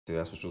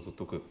Сега сме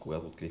тук,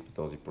 когато открихме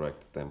този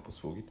проект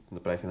Tempus Fugit,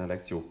 направих една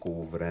лекция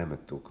около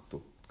времето,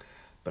 като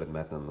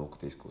предмет на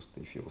науката, изкуството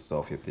и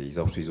философията и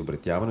изобщо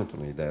изобретяването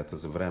на идеята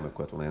за време,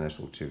 което не е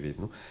нещо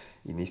очевидно.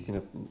 И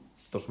наистина,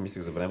 точно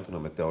мислех за времето на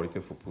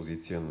метеорите в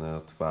опозиция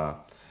на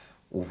това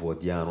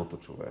овладяното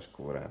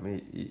човешко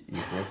време. И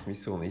в някакъв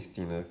смисъл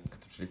наистина,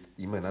 като че ли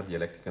има една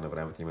диалектика на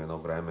времето, има едно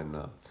време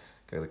на,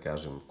 как да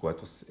кажем,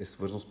 което е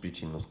свързано с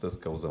причинността, с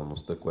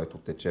каузалността, което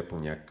тече по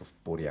някакъв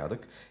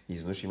порядък. И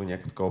изведнъж има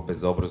някакво такова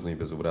безобразно и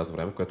безобразно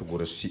време, което го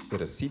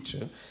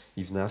разсича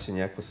и внася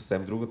някаква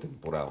съвсем друга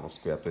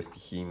темпоралност, която е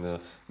стихийна,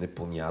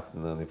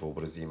 непонятна,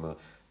 невъобразима,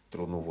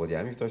 трудно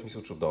овладяема и в този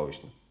смисъл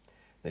чудовищна.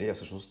 Нали? А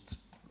всъщност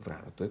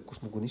времето е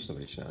космогонична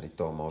величина. Нали?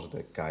 То може да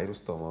е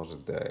Кайрос, то може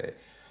да е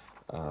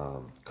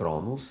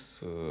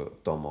Кронос,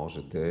 то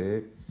може да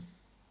е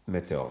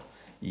Метеор.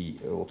 И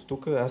от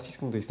тук аз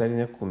искам да изтегля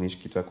няколко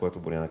нишки, това, което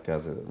Боряна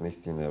каза,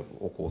 наистина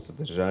около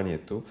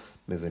съдържанието,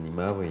 ме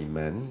занимава и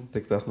мен,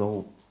 тъй като аз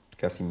много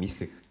така си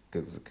мислех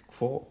за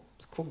какво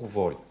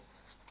говори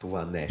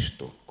това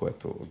нещо,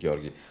 което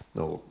Георги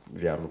много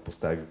вярно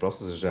постави.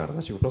 Въпроса за жанра.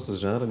 Значи въпроса за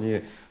жанра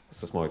ние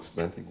с моите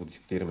студенти го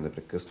дискутираме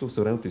непрекъснато. В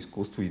съвременното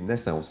изкуство и не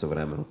само в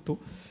съвременното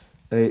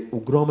е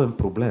огромен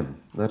проблем.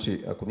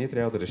 Значи, ако ние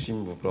трябва да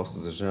решим въпроса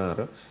за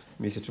жанра,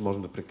 мисля, че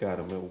можем да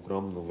прекараме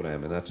огромно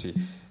време. Значи,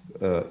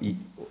 и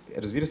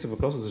разбира се,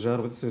 въпросът за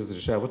жанровете се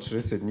разрешава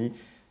чрез едни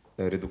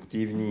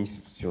редуктивни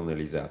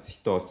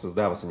институционализации. Тоест,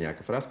 създава се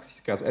някакъв разказ и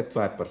се казва,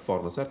 това е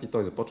перформанс арт и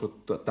той започва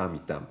там и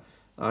там.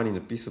 Ани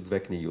написа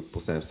 2 книги от по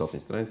 700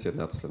 страници,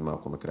 едната след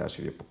малко накрая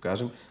ще ви я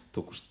покажем,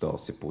 тук що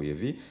се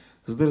появи,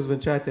 за да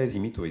развенчае тези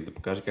митове и да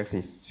покаже как се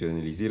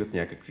институционализират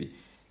някакви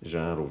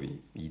жанрови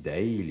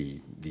идеи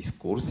или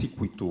дискурси,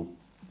 които,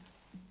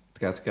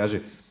 така да се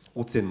каже,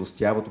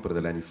 оценностяват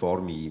определени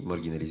форми и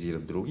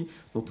маргинализират други,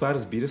 но това,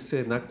 разбира се,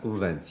 е една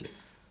конвенция.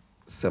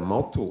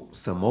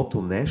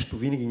 Самото нещо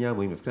винаги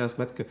няма име. В крайна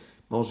сметка,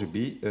 може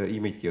би,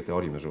 има и такива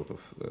теории, между другото,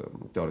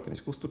 в теорията на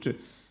изкуството,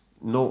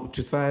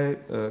 че това е,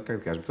 как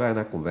да кажем, това е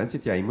една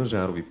конвенция, тя има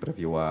жанрови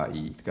правила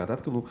и така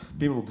нататък, но,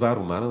 примерно, 2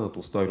 романа на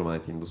Толстой,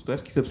 романите на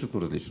Достоевски са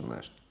абсолютно различно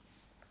нещо.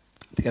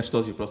 Така че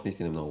този въпрос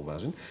наистина е много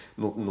важен,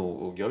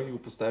 но Георги го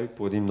постави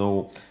по един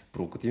много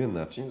провокативен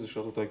начин,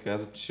 защото той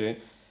каза, че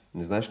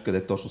не знаеш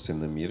къде точно се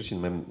намираш и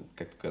на мен,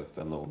 както казах,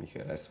 това много ми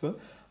харесва.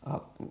 А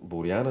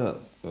Боряна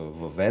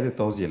въведе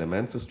този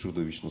елемент с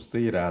чудовищността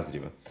и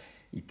разрива.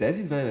 И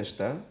тези две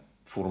неща,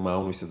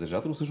 формално и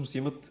съдържателно, всъщност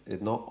имат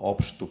едно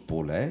общо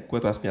поле,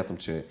 което аз мятам,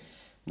 че е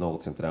много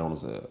централно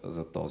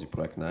за този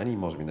проект на Ани, и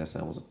може би не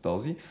само за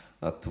този,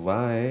 а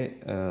това е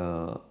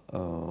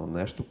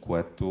нещо,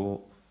 което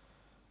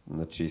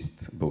на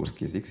чист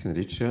български език се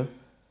нарича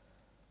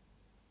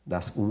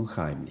Das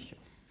Unheimliche.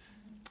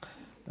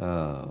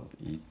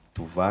 И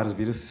това,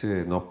 разбира се, е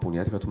едно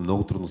понятие, което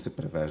много трудно се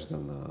превежда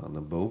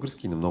на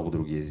български и на много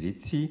други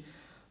езици.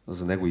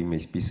 За него има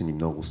изписани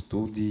много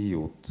студии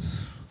от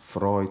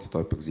Фройд,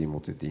 той пък взима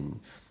от един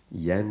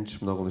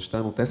Йенч, много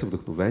неща, но те са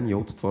вдъхновени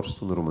от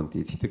творчество на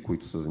романтиците,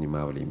 които са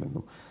занимавали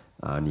именно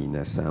Ани и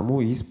не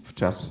само. И в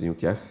частност един от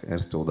тях,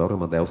 Ернст Теодор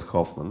Амадеус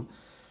Хофман,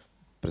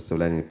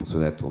 представление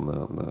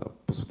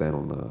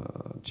посветено на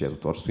чието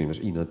творчество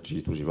имаше и на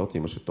чието живот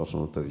имаше точно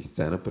на тази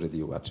сцена,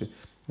 преди обаче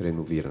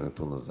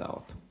реновирането на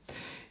залата.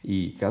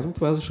 И казвам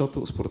това,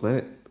 защото според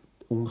мен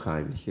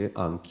Unheimliche,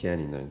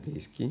 uncanny на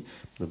английски,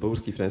 на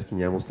български и френски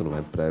няма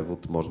установен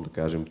превод, можем да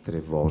кажем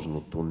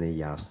тревожното,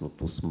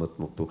 неясното,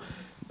 смътното.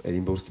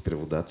 Един български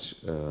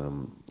преводач,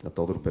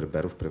 Тодор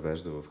Берберов,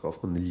 превежда в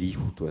Хофман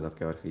лихото, една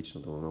такава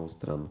архаична дума, много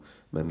странно.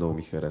 Мен много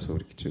ми харесва,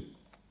 въпреки че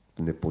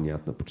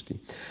непонятна почти.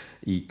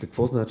 И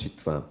какво значи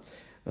това?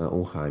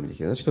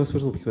 Unheimliche. Значи това е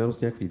свързано обикновено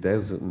с някаква идея,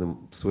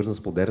 свързана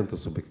с модерната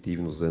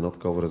субективност, за едно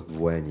такова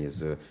раздвоение,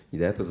 за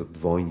идеята за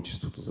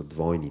двойничеството, за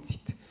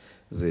двойниците,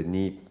 за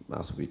едни,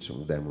 аз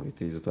обичам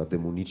демоните и за това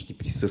демонични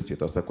присъствия,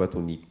 т.е. това, което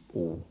ни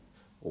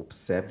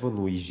обсебва,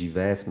 но и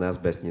живее в нас,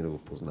 без ние да го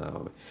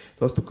познаваме.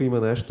 Тоест тук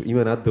има нещо, има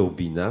една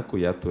дълбина,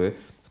 която е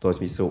в този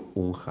смисъл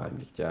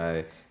Unheimlich. Тя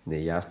е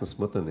неясна,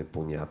 смътна,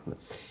 непонятна.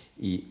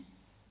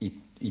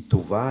 И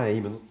това е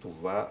именно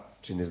това,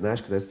 че не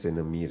знаеш къде се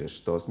намираш.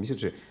 Тоест, мисля,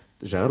 че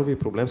жанровия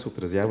проблем се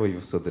отразява и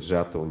в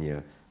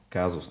съдържателния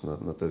казус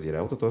на тази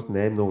работа. Тоест,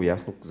 не е много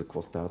ясно за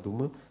какво става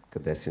дума,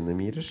 къде се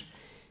намираш.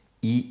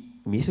 И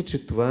мисля,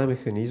 че това е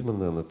механизма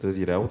на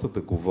тази работа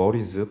да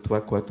говори за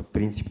това, което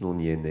принципно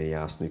ни е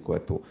неясно и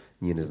което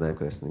ние не знаем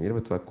къде се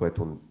намираме. Това,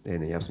 което е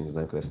неясно и не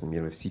знаем къде се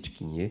намираме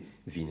всички ние,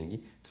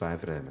 винаги, това е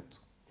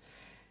времето.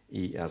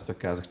 И аз това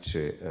казах,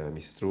 че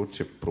ми се струва,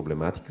 че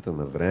проблематиката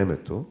на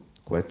времето,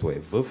 което е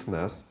в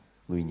нас,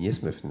 но и ние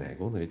сме в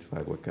него, нали,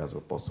 това го е казва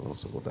апостол на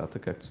свободата,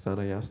 както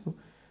стана ясно,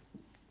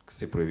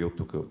 се е проявил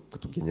тук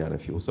като гениален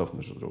философ,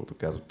 между другото,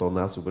 казва, то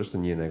нас обръща,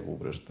 ние него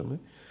обръщаме.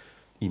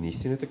 И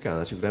наистина е така.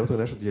 Значи, времето е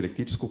нещо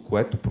диалектическо,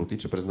 което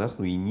протича през нас,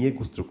 но и ние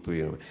го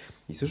структурираме.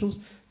 И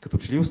всъщност, като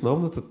че ли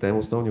основната тема,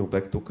 основният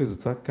обект тук е за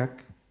това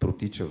как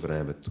протича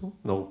времето.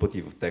 Много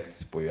пъти в текста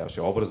се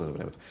появяваше образа на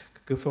времето.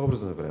 Какъв е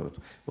образът на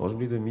времето?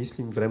 Можем ли да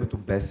мислим времето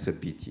без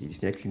събития или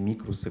с някакви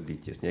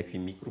микросъбития, с някакви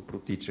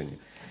микропротичания?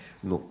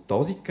 Но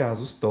този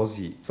казус,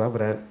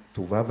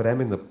 това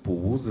време на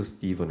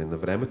полузастиване, на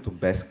времето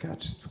без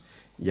качество,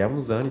 явно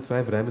за Ани това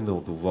е време на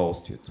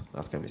удоволствието.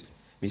 Аз така мисля.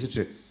 Мисля,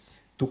 че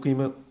тук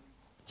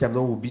тя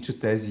много обича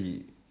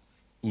тези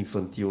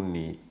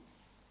инфантилни,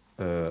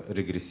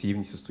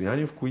 регресивни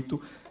състояния, в които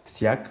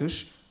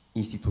сякаш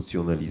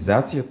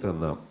институционализацията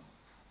на,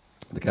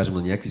 да кажем,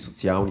 на някакви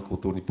социални,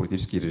 културни,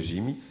 политически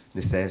режими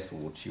не се е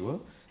случила.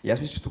 И аз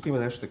мисля, че тук има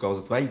нещо такова.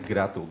 Затова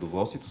играта,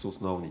 удоволствието са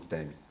основни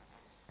теми.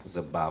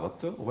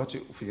 Забавата,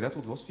 обаче в играта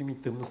удоволствието има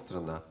и тъмна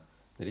страна.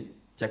 Нали?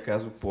 Тя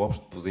казва по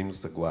взаимно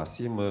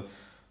съгласие, ма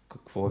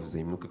какво е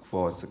взаимно,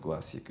 какво е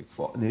съгласие,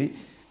 какво... Нали?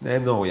 Не е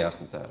много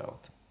ясна тази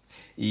работа.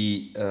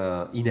 И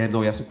не е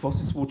много ясно какво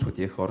се случва.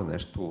 Тия хора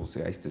нещо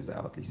сега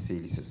изтезават ли се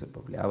или се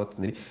забавляват.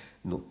 Нали?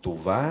 Но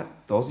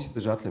този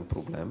съдържателен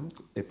проблем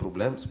е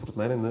проблем, според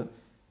мен,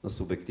 на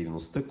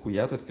субективността,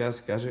 която е, така да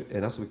се каже,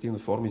 една субективна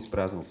форма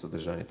изпразнена от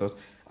съдържание. Тоест,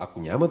 ако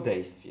няма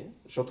действие,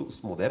 защото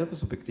с модерната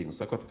субективност,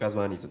 това, което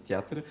казва Ани за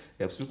театъра,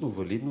 е абсолютно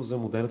валидно за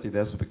модерната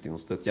идея за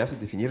субективността. Тя се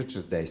дефинира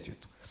чрез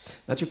действието.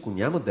 Значи, ако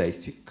няма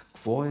действие,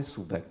 какво е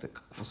субекта?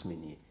 Какво сме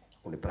ние?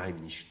 Ако не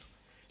правим нищо.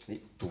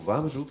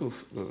 Това, между другото,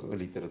 в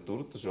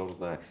литературата, Жоро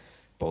знае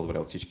по-добре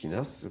от всички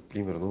нас,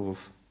 примерно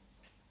в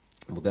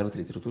модерната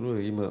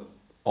литература има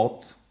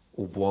от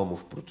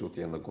Обломов,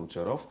 Прочутия на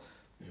Гончаров,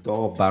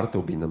 до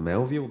Бартълби на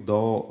Мелвил,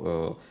 до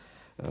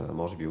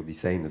може би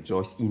Одисей на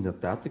Джойс и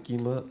нататък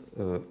има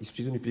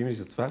изключителни примери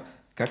за това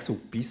как се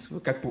описва,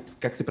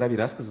 как се прави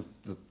разказ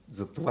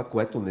за това,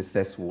 което не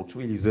се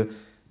случва или за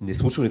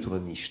неслучването на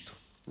нищо.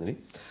 Нали?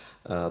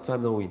 Това е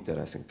много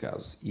интересен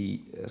казус.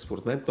 И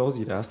според мен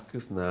този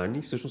разказ на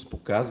Ани всъщност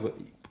показва...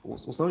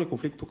 Основният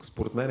конфликт тук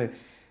според мен е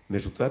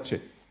между това,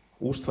 че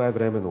уж това е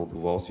време на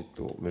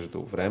удоволствието,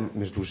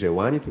 между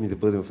желанието ни да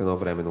бъдем в едно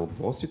време на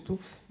удоволствието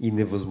и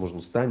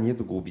невъзможността ние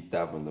да го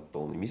обитаваме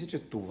напълно. И мисля,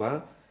 че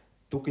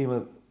тук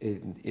има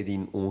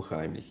един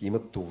Унхаймлих, има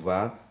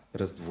това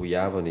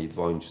раздвояване и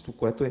двойничество,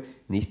 което е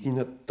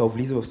наистина, то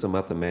влиза в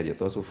самата медия,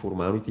 т.е. в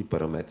формалните и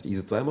параметри. И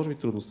затова е може би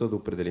трудността да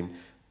определим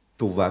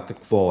това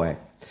какво е.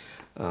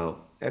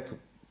 Ето,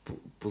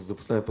 за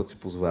последния път се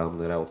позовавам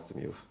на работата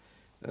ми в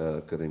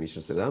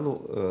академична среда,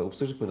 но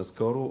обсъждахме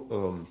наскоро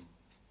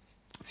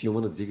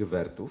филма на Дзига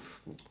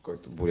Вертов,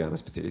 който Боряна е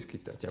специалистка и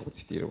тя го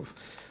цитира в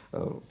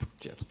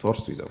чието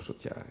творчество изобщо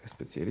тя е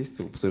специалист.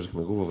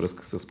 Обсъждахме го във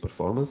връзка с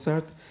перформанс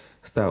арт.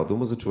 Става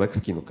дума за човек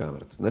с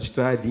кинокамерата. Значи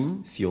това е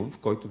един филм, в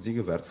който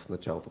Дзига Вертов в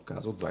началото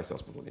казва, от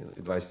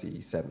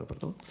 27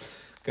 пардон,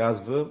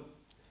 казва,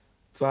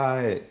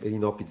 това е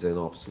един опит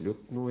за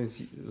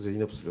за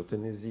един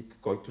абсолютен език,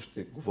 който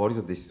ще говори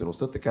за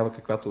действителността, такава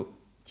каквато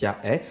тя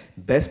е,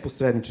 без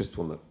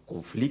посредничество на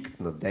конфликт,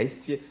 на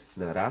действие,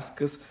 на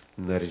разказ,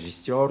 на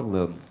режисьор,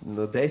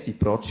 на действие и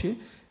прочие.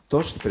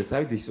 Той ще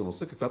представи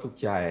действителността каквато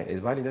тя е.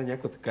 Едва ли не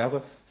някаква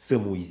такава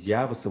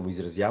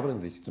самоизразяване на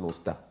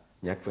действителността.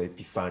 Някаква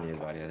епифания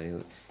едва ли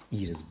не.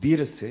 И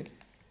разбира се,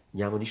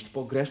 няма нищо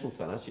по-грешно от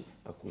това. Значи,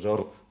 ако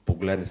Жоро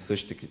погледне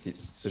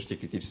същия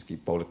критически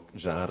поглед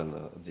жанра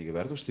на Дзига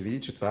Вертов, ще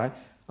види, че това е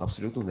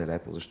абсолютно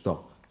нелепо.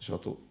 Защо?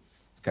 Защото,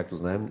 както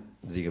знаем,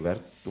 Дзига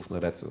Вертов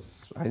наред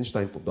с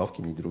Айнщайн,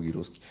 Подовкин и други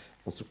руски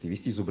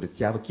конструктивисти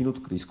изобретява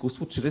киното като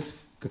изкуство чрез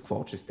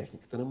какво? Чрез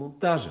техниката на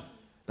монтажа.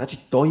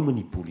 Значи той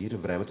манипулира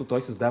времето,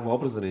 той създава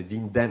образа на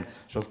един ден,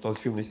 защото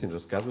този филм наистина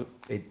разказва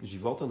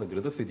живота на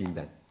града в един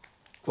ден.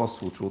 Какво се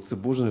случва? От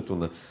събуждането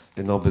на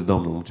едно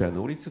бездомно момче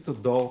на улицата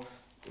до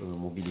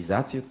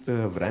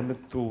мобилизацията,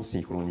 времето,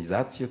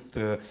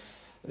 синхронизацията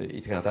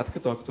и така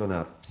нататък. Той като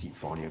една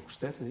симфония, ако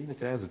щете, и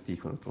накрая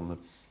затихването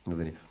на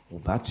деня.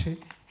 Обаче,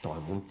 то е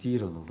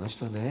монтирано. Значи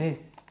това не е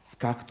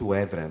както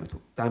е времето.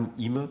 Там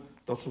има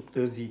точно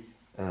тази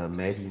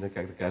медийна,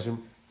 как да кажем,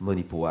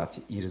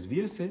 манипулация. И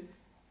разбира се,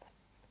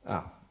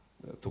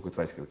 тук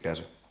това иска да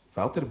кажа.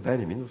 Валтер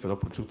Бенемин в едно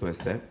прочуто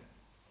есе,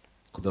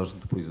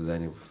 художественото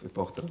произведение в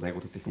епохата на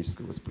неговата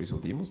техническа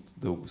възпроизводимост,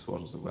 дълго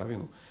сложно заглавие,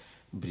 но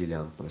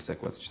брилянтно есе,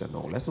 което се чете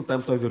много лесно.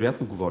 Там той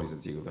вероятно говори за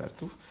Дзига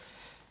Вертов.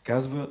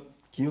 Казва,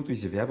 киното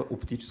изявява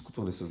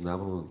оптическото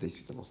несъзнавано на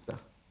действителността.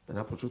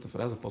 Една прочута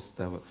фраза, после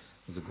става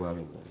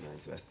заглавие на една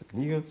известна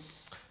книга.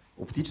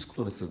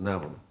 Оптическото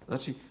несъзнавано.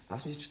 Значи,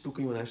 аз мисля, че тук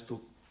има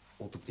нещо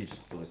от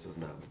оптическото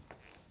несъзнавано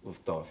в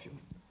този филм.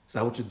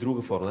 Само, че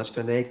друга форма. Значи,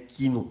 това не е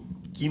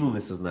кино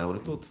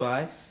несъзнаването, това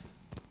е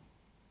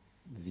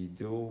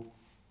видео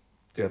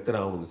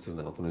театрално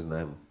несъзнаването, не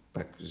знаем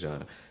пак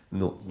жанра.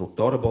 Но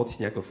то работи с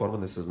някаква форма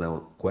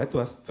несъзнавано,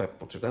 което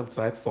подчертавам,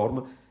 това е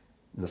форма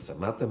на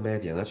самата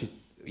медия. Значи,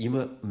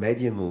 има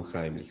медиен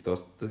Унхаймлих, т.е.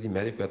 тази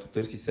медия, която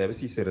търси себе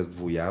си и се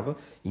раздвоява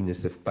и не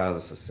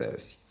съвпада със себе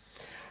си.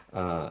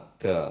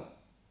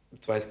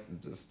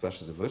 Това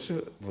ще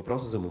завърша.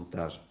 Въпросът за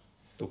монтажа.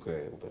 Тук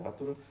е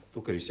оператора,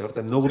 тук е режисьорът.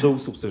 Те много дълго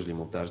са обсъждали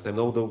монтажа, те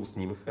много дълго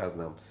снимаха, аз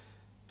знам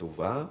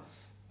това,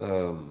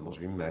 може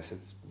би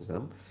месец, не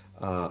знам.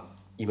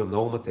 Има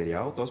много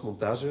материал, т.е.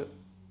 монтажа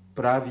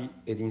прави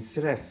един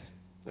срез.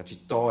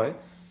 Значи то е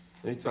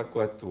Нали, това,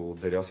 което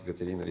Дариос и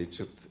Катерина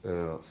наричат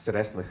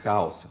срез на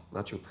хаоса.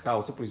 Значи от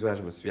хаоса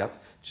произвеждаме свят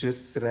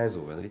чрез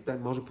срезове. Нали? Той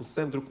може по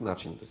съвсем друг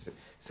начин да се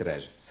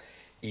среже.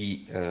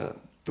 И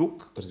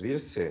тук, разбира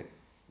се,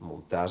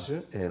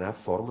 монтажа е една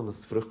форма на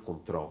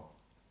свръхконтрол.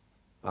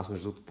 Аз,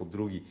 между другото, по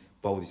други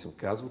поводи съм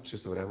казвал, че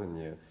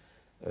съвременният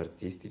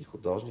артист или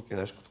художник е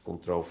нещо като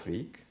контрол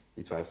фрик.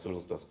 И това е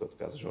всъщност това, което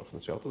каза Жор в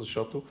началото,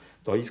 защото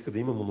той иска да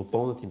има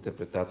монопол над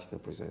интерпретацията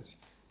на произведението.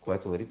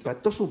 Което, нали, това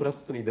е точно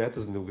обратното на идеята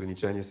за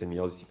неограничения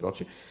семиозис и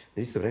прочее.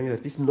 Нали, съвременният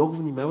артист много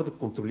внимава да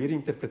контролира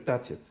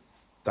интерпретацията.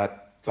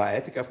 Това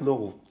е така в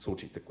много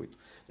случаите, които.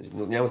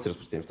 Но няма да се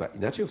разпространим в това.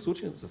 Иначе в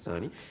случая с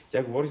Ани,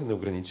 тя говори за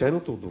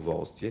неограниченото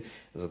удоволствие,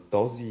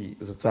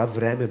 за това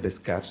време без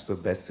качества,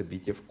 без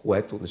събития, в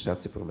което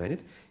нещата се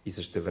променят и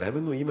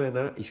същевременно има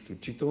една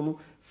изключително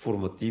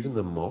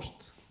формативна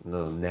мощ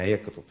на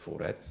нея като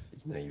творец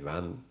и на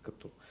Иван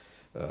като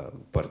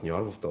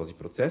партньор в този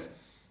процес,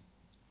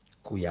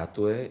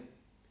 която е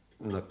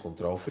на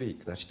контрол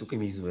фрик. Значи тук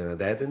има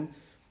извънреден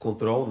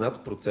контрол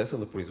над процеса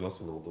на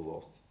производство на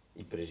удоволствие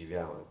и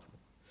преживяването.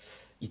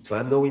 И това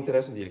е много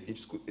интересно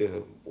диалектическо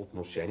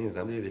отношение, не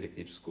знам дали е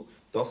диалектическо.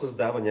 То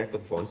създава някаква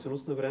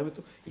двойственост на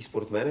времето и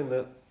според мен е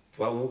на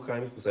това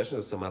Унхаймих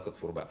усещане за самата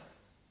творба.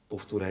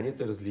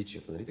 Повторенията,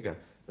 различията, нали така?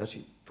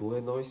 Значи, то е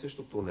едно и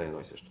също, то не е едно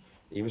и също.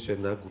 Имаше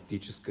една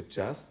готическа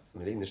част,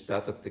 нали,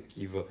 нещата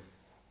такива...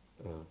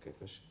 как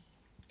беше?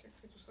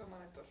 Каквито са, ама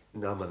не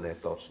точно. Ама не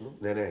точно.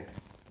 Не.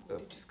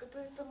 Готическата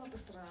е тъмната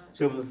страна на нещата.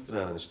 Тъмната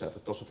страна на нещата,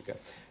 точно така.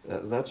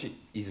 Значи,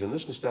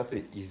 изведнъж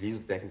нещата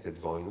излизат техните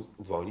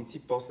двойници,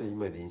 после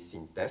има един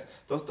синтез.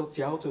 Тоест, то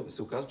цялото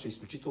се оказва, че е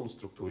изключително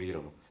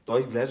структурирано. То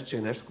изглежда, че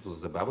е нещо като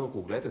забавно, ако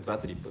го гледате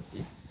 2-3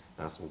 пъти,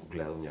 аз съм го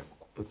гледал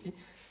няколко пъти,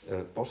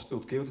 почвате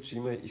да откривате, че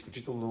има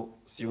изключително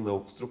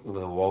силна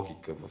структурна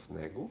логика в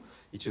него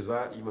и че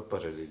това има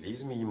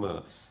паралелизми,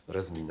 има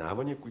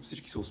разминавания, които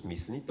всички са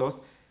осмислени. Тоест,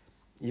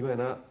 има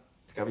една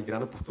такава игра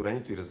на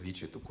повторението и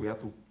различието,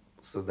 която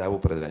създава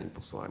определени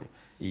послания.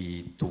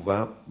 И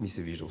това ми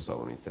се вижда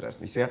особено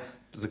интересно. И сега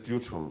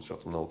заключвам,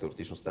 защото много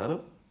теоретично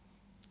стана.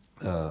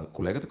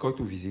 Колегата,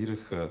 който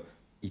визирах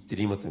и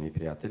тримата ми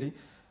приятели,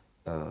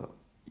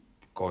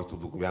 който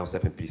до голяма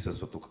степен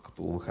присъства тук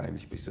като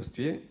Унхаймих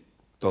присъствие,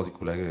 този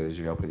колега е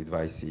живял преди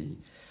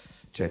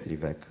 24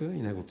 века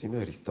и неговото име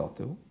е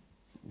Аристотел.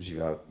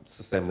 Живял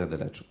съвсем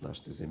недалеч от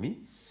нашите земи.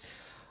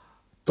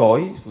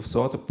 Той в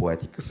своята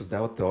поетика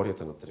създава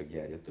теорията на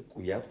трагедията,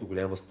 която до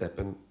голяма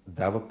степен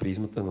дава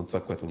призмата на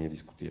това, което ние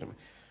дискутираме.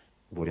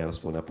 Боряна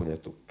спомена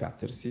понятието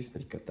катарсис,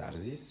 нали,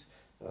 катарзис,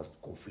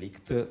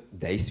 конфликта,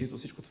 действието,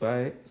 всичко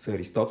това са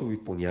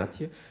аристотелови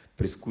понятия,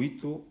 през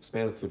които,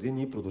 смея да твърдя,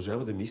 ние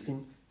продължаваме да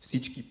мислим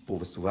всички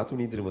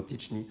повествователни и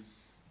драматични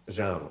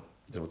жанрове,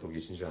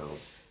 драматургични жанрове.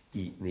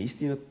 И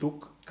наистина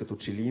тук, като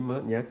че ли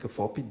има някакъв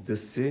опит да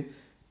се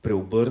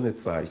преобърне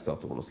това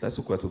аристотелово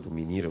наследство, което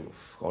доминира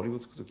в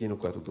холивудското кино,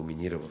 което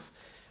доминира в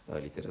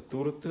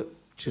литературата,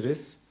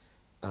 чрез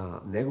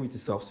неговите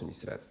собствени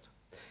средства.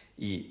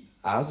 И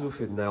аз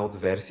в една от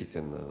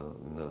версиите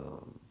на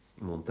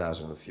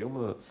монтажа на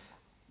филма,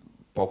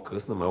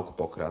 по-късна, малко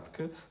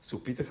по-кратка, се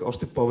опитах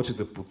още повече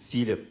да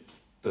подсилят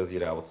тази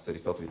работа с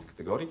аристотеловите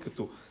категории,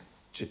 като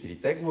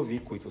 4-те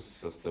глави, които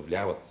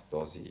съставляват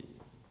този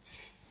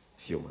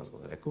филм, аз го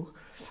нарекох,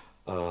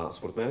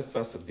 според мен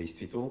това са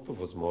действителното,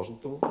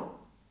 възможното,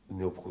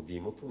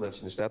 необходимото,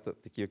 значи нещата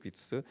такива,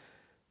 каквито са,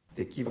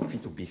 такива,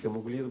 каквито биха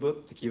могли да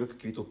бъдат, такива,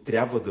 каквито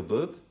трябва да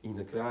бъдат и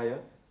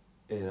накрая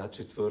една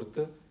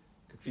четвърта,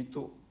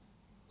 каквито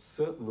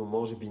са, но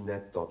може би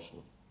не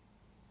точно.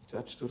 И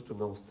това четвърто е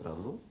много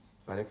странно,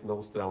 това е някаква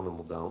много странна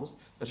модалност,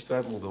 значи това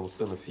е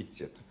модалността на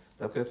фикцията.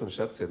 Там, където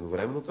нещата са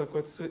едновременно това,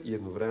 което са и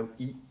едновременно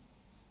и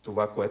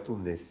това, което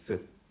не са.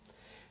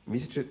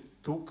 Мисля, че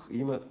тук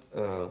има...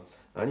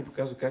 Ани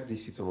показва как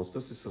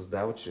действителността се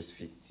създава чрез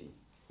фикции.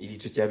 Или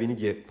че тя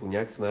винаги е по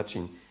някакъв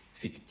начин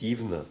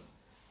фиктивно,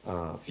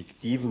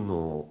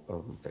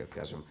 така да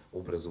кажем,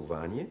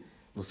 образование,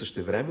 но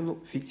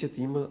същевременно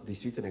фикцията има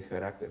действителен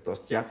характер.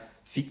 Тоест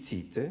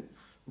фикциите,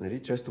 нали,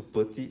 често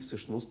пъти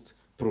всъщност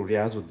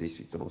прорязват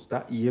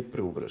действителността и я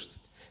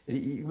преобръщат. И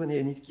има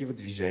едни такива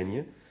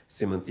движения,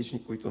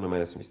 семантични, които на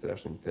мен са ми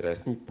страшно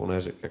интересни,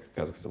 понеже, както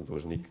казах, съм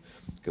длъжник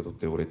като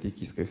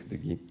теоретик, исках да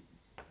ги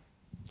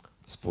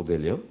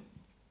споделя.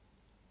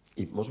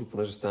 И може би,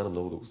 понеже стана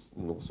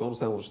многословно,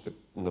 само ще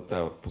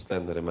направя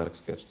последна ремарка,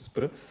 с която ще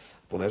спра,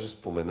 понеже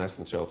споменах в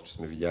началото, че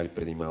сме видяли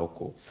преди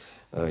малко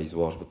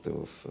изложбата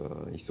в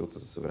Института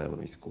за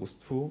съвременно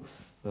изкуство,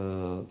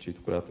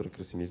 чийто куратор е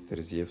Красимир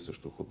Терзиев,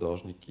 също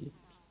художник, и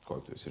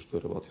който също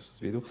е работил с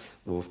видео,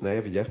 но в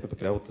нея видяхме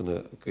пък работа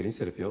на Калин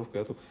Серапионов,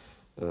 която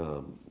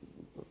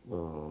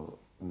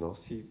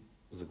носи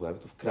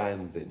заглавието "В края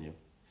на деня".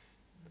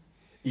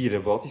 И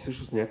работи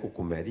също с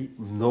няколко медии,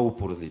 много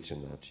по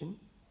различен начин.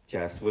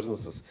 Тя е свързана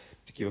с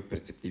такива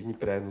перцептивни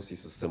преноси,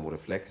 с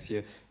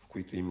саморефлексия, в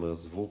които има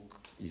звук,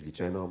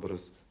 изличен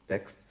образ,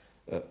 текст.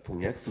 По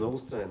някакъв много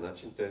странен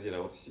начин тези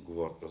работи си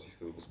говорят. Просто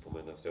исках да го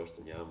спомена. Все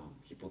още нямам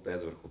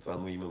хипотеза върху това,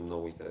 но има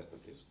много интересна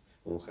близост.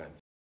 Унхаймих.